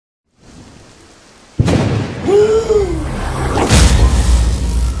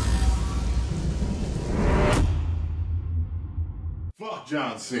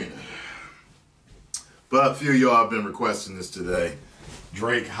John Cena. But a few of y'all have been requesting this today.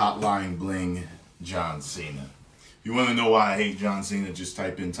 Drake, Hotline Bling, John Cena. If you want to know why I hate John Cena, just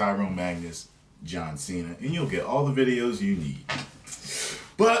type in Tyrone, Magnus, John Cena, and you'll get all the videos you need.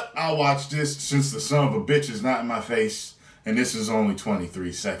 But I'll watch this since the son of a bitch is not in my face, and this is only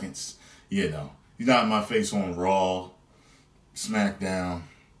 23 seconds. You know, he's not in my face on Raw, SmackDown,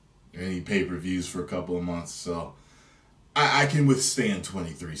 any pay-per-views for a couple of months, so I can withstand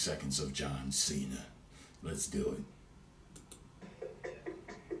 23 seconds of John Cena. Let's do it.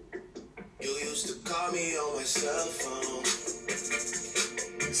 You used to call me on my cell phone.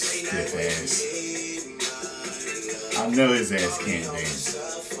 Stiff ass. I know his ass can't dance.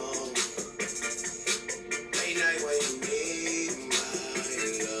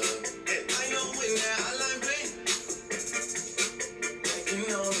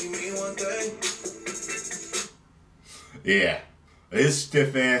 Yeah, his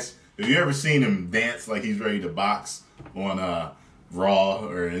stiff ass. Have you ever seen him dance like he's ready to box on Raw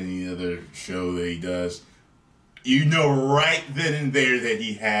or any other show that he does? You know right then and there that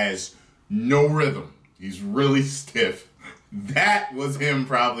he has no rhythm. He's really stiff. That was him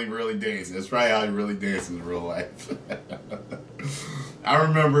probably really dancing. That's probably how he really dances in real life. I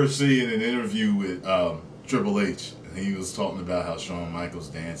remember seeing an interview with Triple H. And he was talking about how Shawn Michaels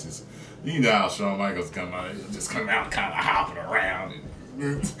dances. You know how Shawn Michaels come out kind of hopping around.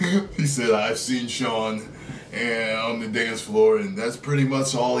 He said, I've seen Shawn and on the dance floor, and that's pretty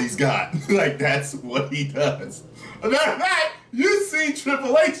much all he's got. Like, that's what he does. As a matter of fact, you see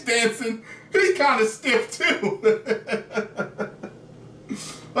Triple H dancing, he's kind of stiff too.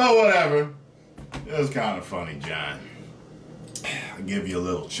 But whatever. It was kind of funny, John. I'll give you a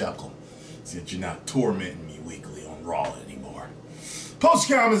little chuckle since you're not tormenting me weekly on Raw anymore. Post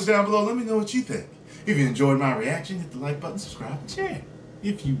your comments down below. Let me know what you think. If you enjoyed my reaction, hit the like button, subscribe, and share.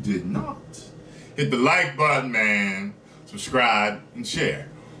 If you did not, hit the like button, man. Subscribe and share.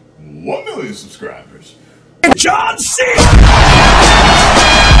 1 million subscribers. John Cena!